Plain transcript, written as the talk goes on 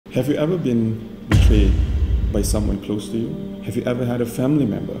Have you ever been betrayed by someone close to you? Have you ever had a family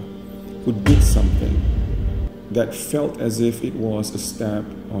member who did something that felt as if it was a stab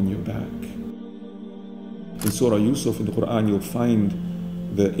on your back? In Surah Yusuf in the Quran, you'll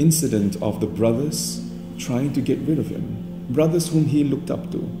find the incident of the brothers trying to get rid of him. Brothers whom he looked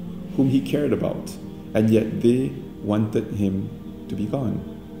up to, whom he cared about, and yet they wanted him to be gone.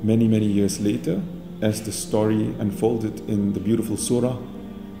 Many, many years later, as the story unfolded in the beautiful surah,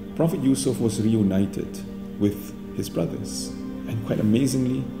 Prophet Yusuf was reunited with his brothers. And quite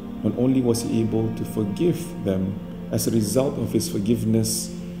amazingly, not only was he able to forgive them, as a result of his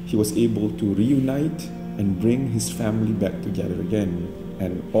forgiveness, he was able to reunite and bring his family back together again.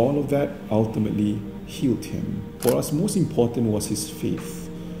 And all of that ultimately healed him. For us, most important was his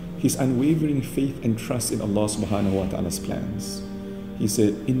faith, his unwavering faith and trust in Allah subhanahu wa ta'ala's plans. He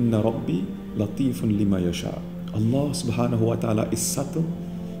said, Inna Rabbi latifun lima yasha. Allah subhanahu wa ta'ala is subtle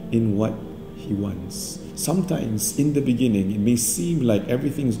in what He wants. Sometimes in the beginning, it may seem like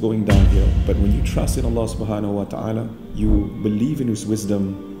everything's going downhill, but when you trust in Allah subhanahu wa ta'ala, you believe in His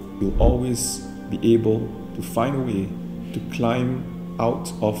wisdom, you'll always be able to find a way to climb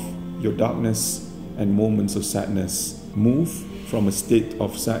out of your darkness and moments of sadness. Move from a state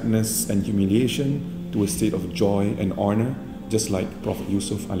of sadness and humiliation to a state of joy and honor, just like Prophet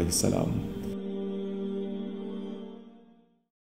Yusuf alayhi salam.